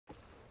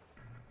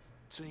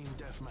Team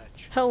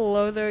deathmatch.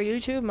 Hello there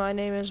YouTube, my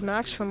name is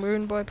Max from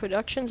Ruined Boy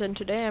Productions, and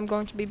today I'm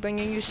going to be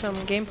bringing you some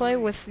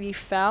gameplay with the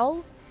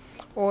FAL,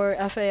 or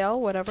FAL,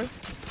 whatever.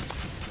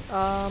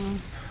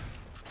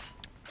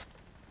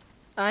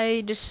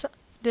 This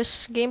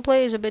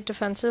gameplay is a bit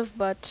defensive,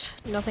 but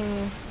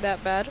nothing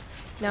that bad.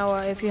 Now,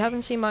 if you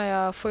haven't seen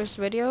my first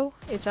video,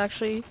 it's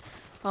actually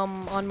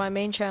on my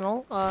main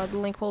channel. The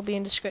link will be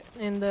in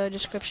the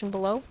description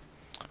below,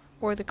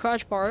 or the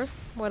crotch bar,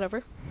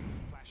 whatever.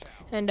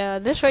 And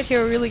this right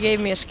here really gave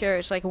me a scare.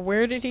 It's like,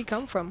 where did he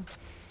come from?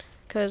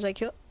 Because I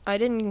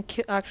didn't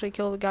actually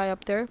kill the guy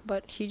up there,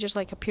 but he just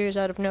like appears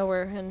out of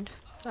nowhere, and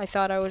I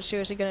thought I was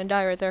seriously gonna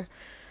die right there.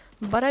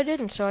 But I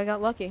didn't, so I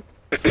got lucky.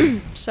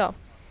 So,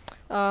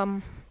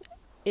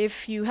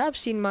 if you have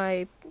seen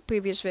my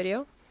previous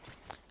video,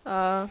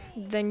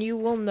 then you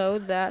will know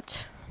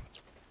that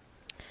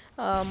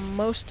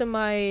most of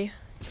my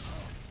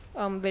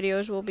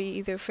videos will be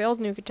either failed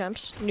nuke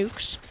attempts,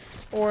 nukes,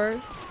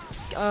 or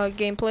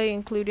gameplay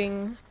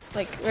including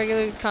like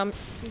regular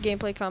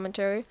gameplay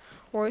commentary,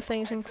 or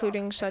things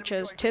including such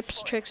as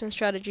tips, tricks, and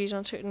strategies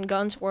on certain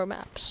guns or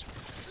maps.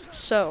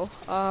 So,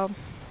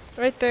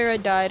 right there I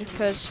died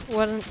because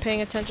wasn't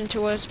paying attention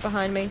to what's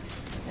behind me,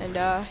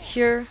 and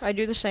here I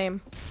do the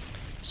same.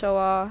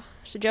 So,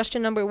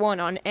 suggestion number 1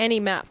 on any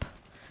map,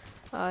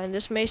 and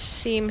this may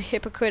seem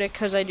hypocritical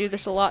because I do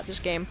this a lot this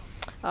game,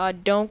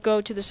 don't go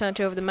to the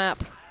center of the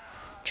map.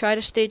 Try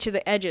to stay to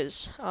the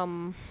edges.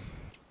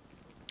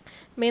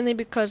 Mainly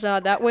because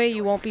that way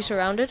you won't be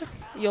surrounded.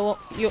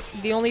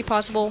 The only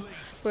possible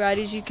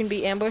varieties you can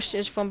be ambushed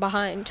is from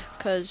behind,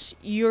 because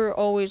you're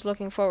always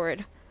looking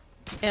forward.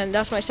 And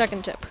that's my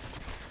second tip.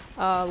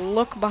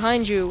 Look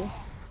behind you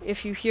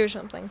if you hear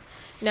something.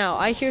 Now,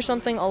 I hear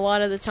something a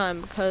lot of the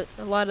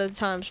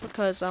times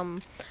because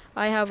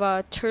I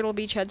have Turtle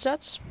Beach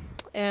headsets,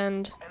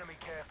 and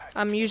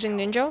I'm using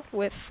Ninja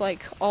with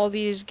like all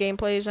these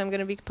gameplays I'm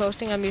gonna be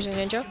posting. I'm using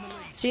Ninja.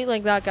 See,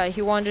 like that guy,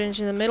 he wandered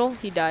into the middle,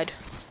 he died.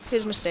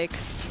 His mistake.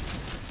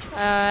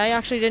 I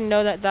actually didn't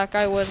know that that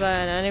guy was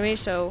an enemy,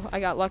 so I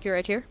got lucky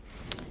right here.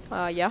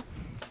 Yeah.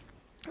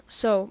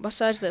 So,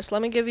 besides this,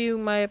 let me give you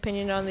my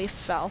opinion on the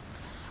FAL.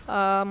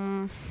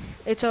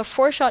 It's a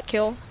 4-shot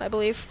kill, I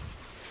believe.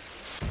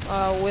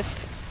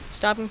 With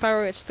stopping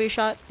power, it's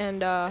 3-shot,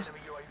 and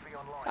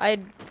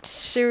I'd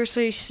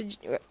seriously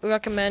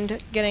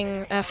recommend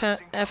getting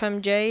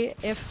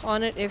FMJ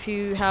on it if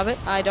you have it.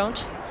 I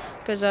don't,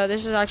 because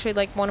this is actually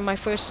like one of my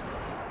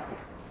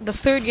the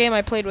third game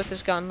I played with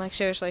this gun, like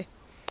seriously.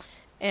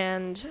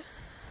 And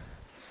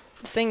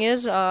the thing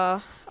is, I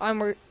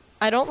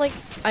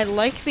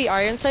like the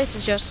iron sights,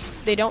 it's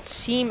just they don't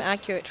seem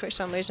accurate for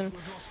some reason.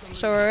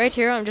 So right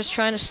here, I'm just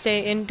trying to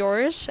stay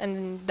indoors,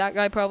 and that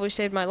guy probably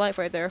saved my life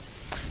right there.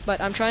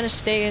 But I'm trying to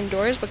stay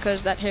indoors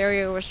because that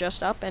Harrier was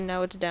just up and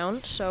now it's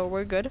down, so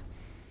we're good.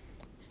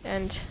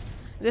 And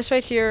this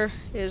right here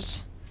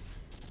is,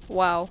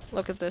 wow,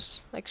 look at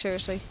this, like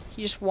seriously.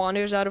 He just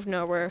wanders out of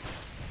nowhere,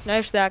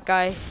 knifes that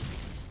guy,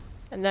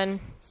 and then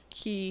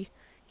he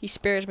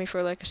spares me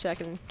for like a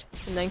second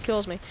and then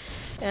kills me.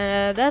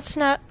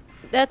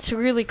 That's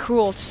really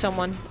cruel to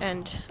someone,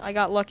 and I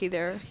got lucky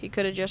there. He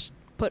could have just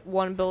put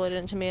one bullet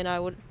into me and I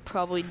would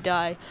probably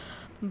die,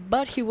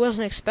 but he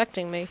wasn't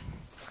expecting me.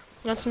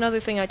 That's another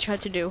thing I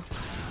tried to do.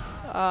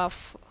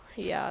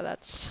 Yeah,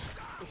 that's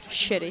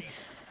shitty.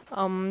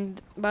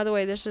 By the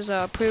way, this is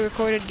a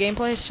pre-recorded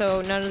gameplay,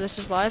 so none of this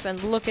is live,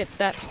 and look at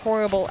that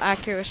horrible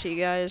accuracy,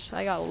 guys.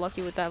 I got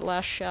lucky with that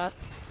last shot.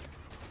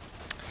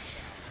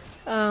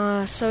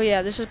 So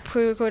yeah, this is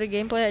pre-recorded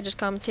gameplay. I just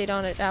commentate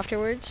on it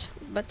afterwards.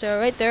 But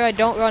right there, I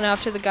don't run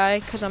after the guy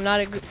because I'm not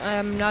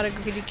a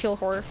greedy kill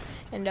whore,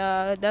 and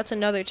that's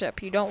another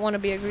tip. You don't want to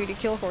be a greedy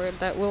kill whore.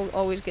 That will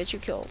always get you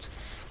killed,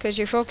 because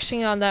you're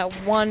focusing on that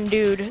one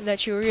dude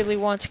that you really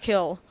want to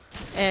kill,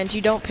 and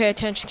you don't pay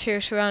attention to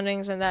your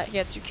surroundings, and that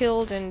gets you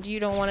killed, and you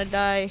don't want to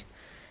die,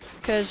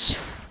 because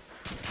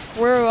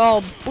we're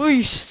all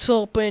beasts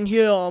up in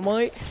here,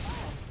 mate.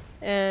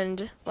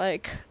 And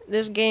like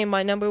this game,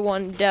 my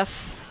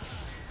 #1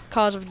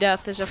 cause of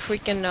death is a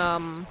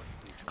freaking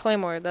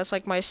claymore. That's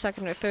like my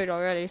second or third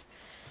already.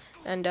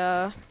 And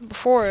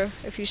before,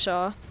 if you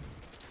saw,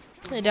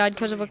 I died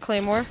because of a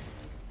claymore,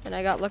 and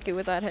I got lucky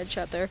with that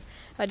headshot there.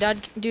 I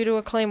died due to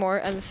a claymore,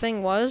 and the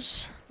thing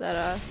was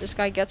that this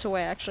guy gets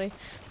away. Actually,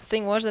 the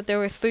thing was that there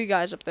were 3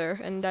 guys up there,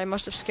 and I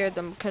must have scared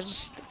them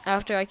because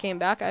after I came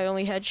back, I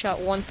only headshot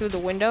one through the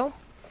window,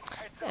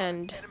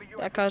 and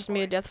that caused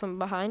me a death from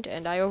behind,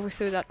 and I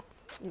overthrew that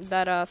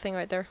thing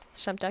right there,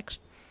 Semtex.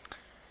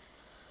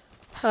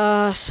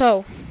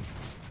 So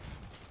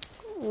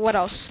what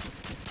else?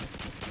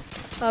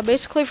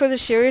 Basically for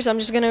this series, I'm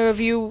just gonna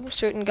review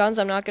certain guns.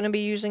 I'm not gonna be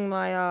using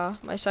my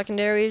my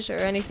secondaries or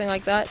anything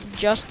like that.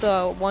 Just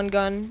the one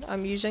gun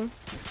I'm using.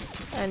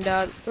 And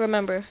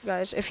remember,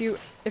 guys, if you're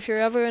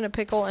ever in a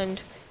pickle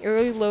and you're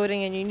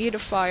reloading and you need a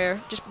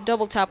fire, just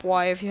double tap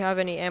Y if you have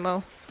any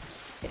ammo.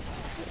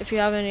 If you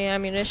have any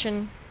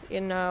ammunition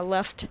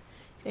left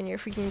in your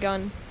freaking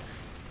gun,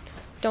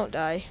 don't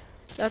die.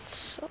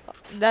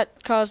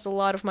 that caused a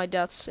lot of my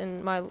deaths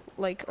in my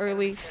like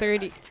early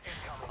 30.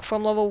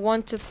 From level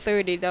 1 to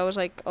 30, that was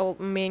like a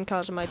main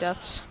cause of my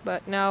deaths.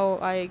 But now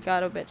I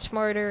got a bit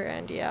smarter,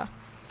 and yeah.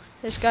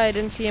 This guy, I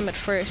didn't see him at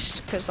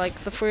first, because like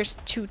the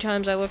first 2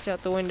 times I looked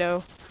out the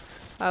window,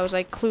 I was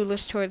like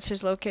clueless towards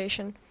his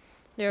location.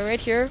 They're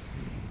right here.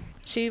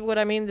 See what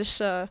I mean? This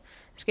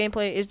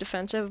gameplay is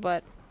defensive,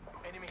 but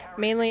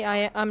mainly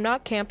I'm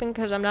not camping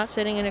because I'm not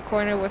sitting in a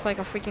corner with like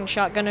a freaking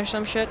shotgun or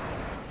some shit.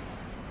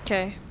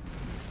 Okay.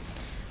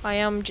 I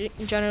am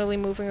generally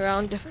moving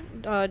around,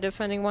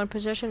 defending one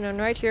position, and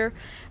right here,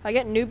 I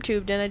get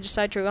noob-tubed and I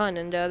decide to run,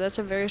 and that's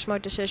a very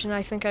smart decision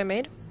I think I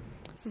made.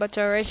 But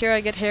right here I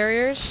get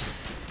Harriers,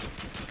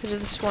 because of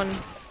this one,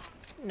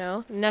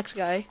 no, the next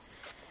guy,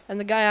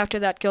 and the guy after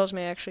that kills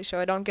me actually, so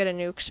I don't get a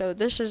nuke, so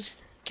this is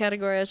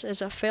categorized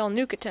as a fail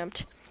nuke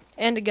attempt,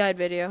 and a guide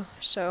video,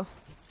 so,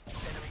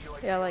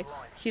 yeah, like,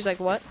 he's like,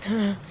 what?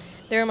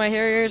 There are my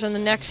Harriers, and the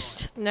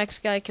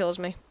next guy kills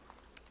me.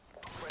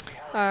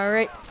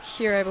 Right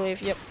here, I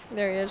believe. Yep,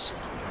 there he is.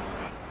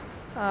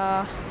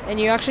 And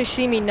you actually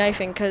see me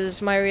knifing,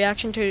 because my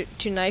reaction to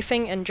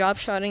knifing and drop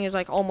shotting is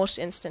like almost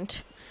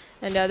instant.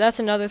 And that's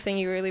another thing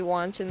you really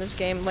want in this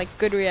game, like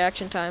good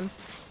reaction time.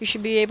 You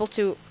should be able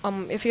to,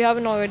 if you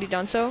haven't already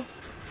done so,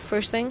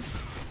 first thing,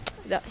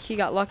 that he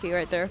got lucky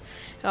right there.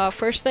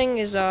 First thing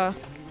is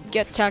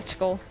get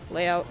tactical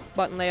layout,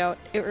 button layout.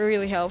 It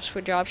really helps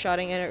for drop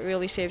shotting, and it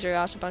really saves your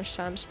ass a bunch of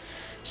times.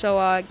 So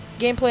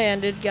gameplay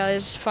ended,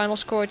 guys. Final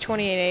score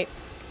 28-8.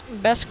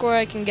 Best score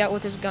I can get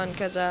with this gun,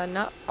 cause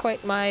not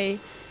quite my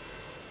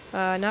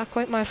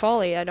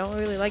folly. I don't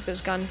really like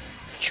this gun.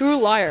 True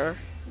liar.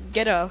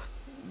 Get a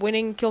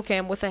winning kill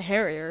cam with a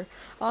Harrier.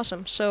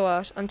 Awesome.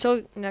 So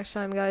until next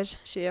time, guys.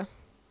 See ya.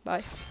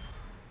 Bye.